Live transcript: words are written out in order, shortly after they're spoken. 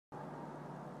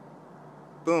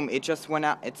Boom, it just went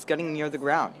out. It's getting near the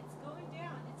ground. It's going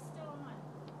down. It's still on.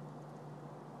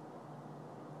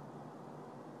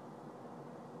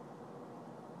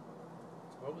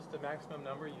 What was the maximum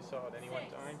number you saw at any one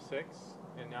time? 6?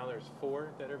 And now there's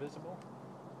 4 that are visible?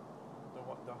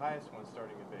 The highest one's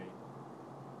starting to fade.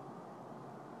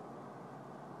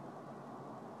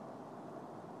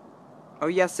 Oh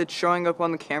yes, it's showing up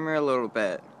on the camera a little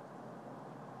bit.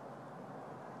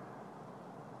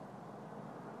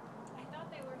 I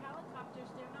thought they were helicopters.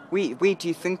 They're not. Wait, do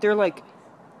you think they're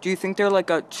like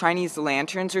a Chinese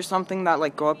lanterns or something that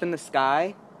like go up in the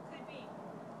sky? Could be.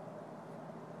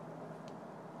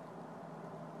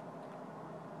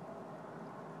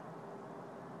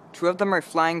 Two of them are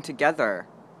flying together.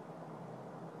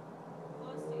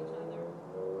 Close to each other.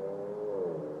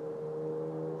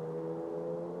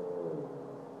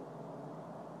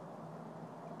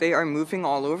 They are moving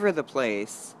all over the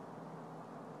place.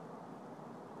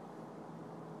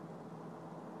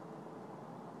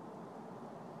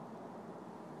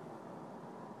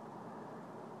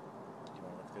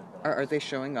 Are they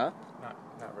showing up?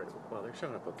 Not really. Well, they're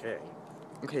showing up okay.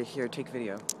 Okay, here, take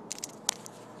video.